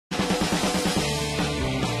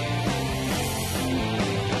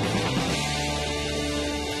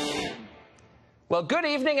Well, good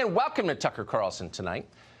evening and welcome to Tucker Carlson Tonight.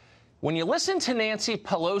 When you listen to Nancy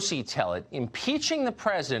Pelosi tell it, impeaching the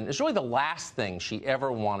president is really the last thing she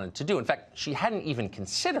ever wanted to do. In fact, she hadn't even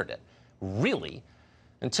considered it, really,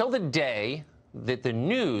 until the day that the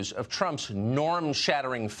news of Trump's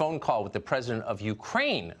norm-shattering phone call with the president of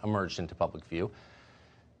Ukraine emerged into public view.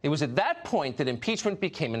 It was at that point that impeachment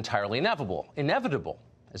became entirely inevitable.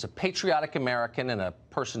 As a patriotic American and a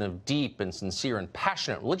person of deep and sincere and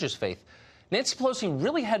passionate religious faith, Nancy Pelosi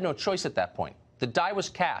really had no choice at that point. The die was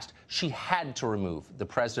cast. She had to remove the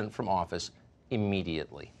president from office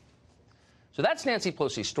immediately. So that's Nancy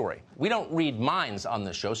Pelosi's story. We don't read minds on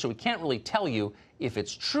this show, so we can't really tell you if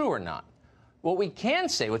it's true or not. What we can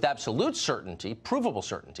say with absolute certainty, provable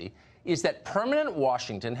certainty, is that permanent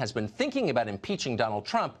Washington has been thinking about impeaching Donald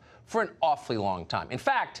Trump for an awfully long time. In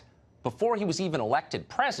fact, before he was even elected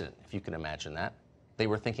president, if you can imagine that, they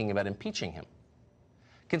were thinking about impeaching him.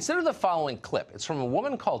 Consider the following clip. It's from a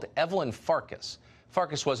woman called Evelyn Farkas.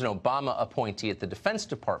 Farkas was an Obama appointee at the Defense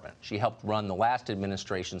Department. She helped run the last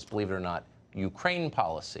administration's, believe it or not, Ukraine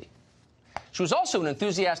policy. She was also an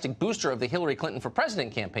enthusiastic booster of the Hillary Clinton for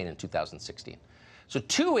President campaign in 2016. So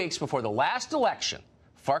 2 weeks before the last election,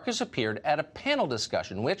 Farkas appeared at a panel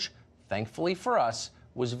discussion, which, thankfully for us,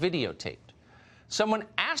 was videotaped. Someone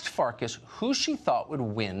asked Farkas who she thought would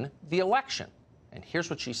win the election. And here's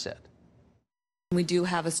what she said. We do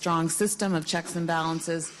have a strong system of checks and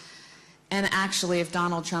balances. And actually, if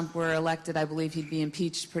Donald Trump were elected, I believe he'd be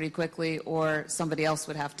impeached pretty quickly, or somebody else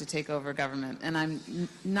would have to take over government. And I'm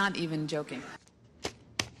not even joking.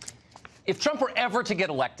 If Trump were ever to get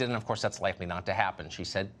elected, and of course that's likely not to happen, she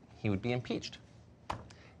said he would be impeached.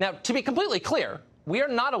 Now, to be completely clear, we are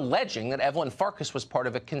not alleging that Evelyn Farkas was part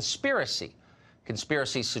of a conspiracy.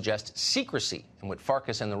 Conspiracies suggest secrecy, and what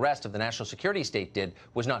Farkas and the rest of the national security state did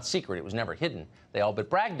was not secret. It was never hidden. They all but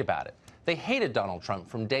bragged about it. They hated Donald Trump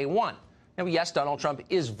from day one. Now, yes, Donald Trump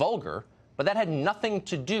is vulgar, but that had nothing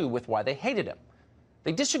to do with why they hated him.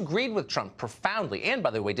 They disagreed with Trump profoundly, and, by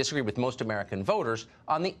the way, disagreed with most American voters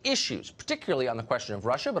on the issues, particularly on the question of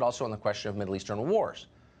Russia, but also on the question of Middle Eastern wars.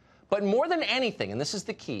 But more than anything, and this is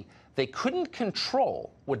the key, they couldn't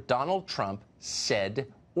control what Donald Trump said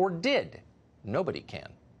or did. Nobody can.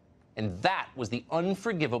 And that was the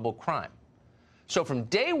unforgivable crime. So from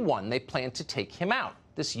day one, they planned to take him out.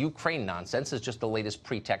 This Ukraine nonsense is just the latest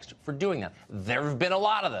pretext for doing that. There have been a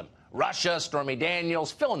lot of them. Russia, Stormy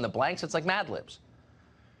Daniels, fill in the blanks. It's like Mad Libs.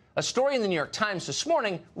 A story in the New York Times this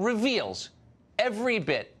morning reveals every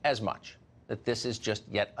bit as much that this is just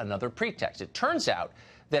yet another pretext. It turns out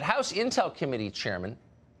that House Intel Committee Chairman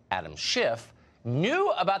Adam Schiff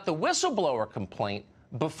knew about the whistleblower complaint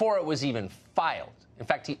before it was even filed. In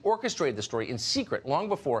fact, he orchestrated the story in secret long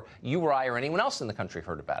before you or I or anyone else in the country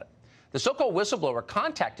heard about it. The so-called whistleblower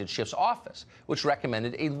contacted Schiff's office, which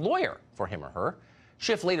recommended a lawyer for him or her.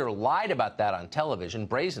 Schiff later lied about that on television,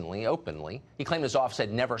 brazenly, openly. He claimed his office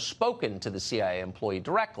had never spoken to the CIA employee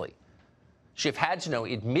directly. Schiff had to know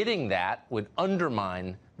admitting that would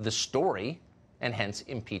undermine the story and hence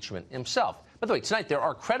impeachment himself. By the way, tonight there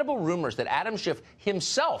are credible rumors that Adam Schiff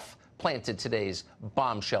himself planted today's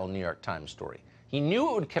bombshell New York Times story. He knew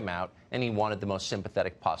it would come out, and he wanted the most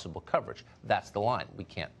sympathetic possible coverage. That's the line. We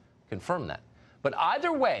can't confirm that. But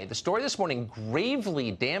either way, the story this morning gravely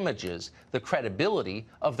damages the credibility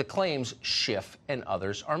of the claims Schiff and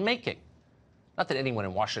others are making. Not that anyone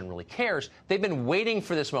in Washington really cares. They've been waiting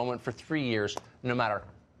for this moment for 3 years, no matter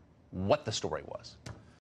what the story was.